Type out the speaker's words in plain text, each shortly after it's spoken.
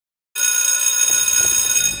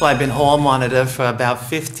Well, I've been hall monitor for about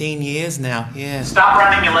 15 years now, yeah. Stop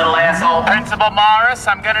running, you little asshole. Principal Morris,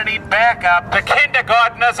 I'm gonna need backup. The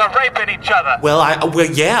kindergartners are raping each other. Well,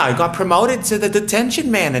 yeah, I got promoted to the detention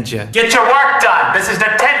manager. Get your work done. This is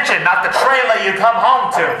detention, not the trailer you come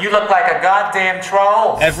home to. You look like a goddamn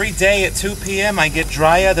troll. Every day at 2 p.m. I get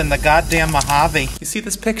drier than the goddamn Mojave. You see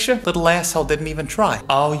this picture? Little asshole didn't even try.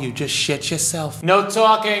 Oh, you just shit yourself. No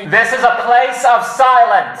talking. This is a place of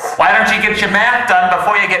silence. Why don't you get your math done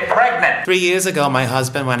before you get pregnant? 3 years ago, my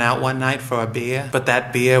husband went out one night for a beer, but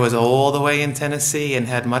that beer was all the way in Tennessee and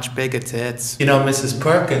had much bigger tits. You know, Mrs.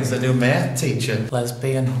 Perkins, the new math teacher,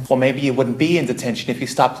 lesbian. Well, maybe you wouldn't be in detention if you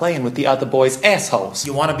stopped playing with the other boys' assholes.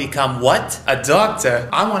 You want to become what? A doctor?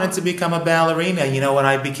 I wanted to become a ballerina. You know what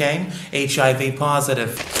I became? HIV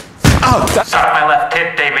positive. Oh, suck my left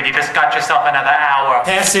tit, David. You just got yourself another hour.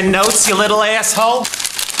 Passing notes, you little asshole.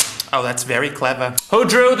 Oh, that's very clever. Who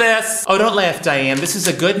drew this? Oh, don't laugh, Diane. This is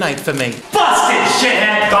a good night for me. Busted,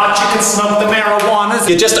 shithead! Thought you could smoke the marijuana.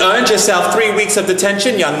 You just earned yourself 3 weeks of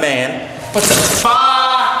detention, young man. What the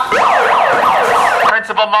fuck?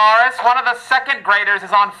 Principal Morris, one of the second graders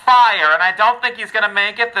is on fire, and I don't think he's gonna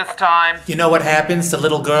make it this time. You know what happens to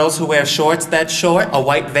little girls who wear shorts that short? A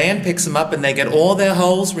white van picks them up and they get all their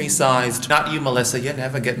holes resized. Not you, Melissa. You're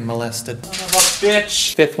never getting molested. Son of a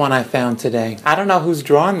bitch. Fifth one I found today. I don't know who's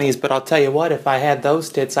drawn these, but I'll tell you what, if I had those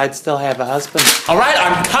tits, I'd still have a husband. All right,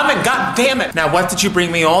 I'm coming. God damn it. Now, what did you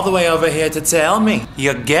bring me all the way over here to tell me?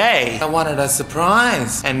 You're gay. I wanted a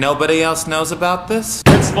surprise. And nobody else knows about this?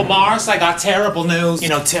 Principal Morris, I got terrible news. You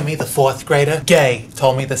know, Timmy, the 4th grader, gay,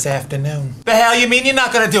 told me this afternoon. The hell you mean you're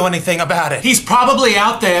not gonna do anything about it? He's probably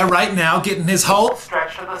out there right now getting his whole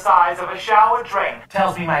stretched to the size of a shower drain.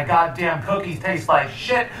 Tells me my goddamn cookies taste like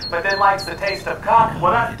shit, but then likes the taste of cock.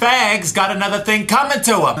 What a Fags got another thing coming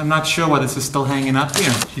to him. I'm not sure why this is still hanging up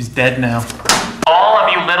here. She's dead now. All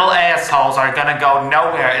of you little assholes are gonna go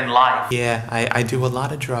nowhere in life. Yeah, I do a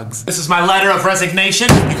lot of drugs. This is my letter of resignation.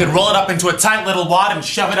 You can roll it up into a tight little wad and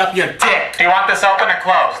shove it up your dick. Do you want this open or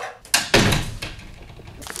closed?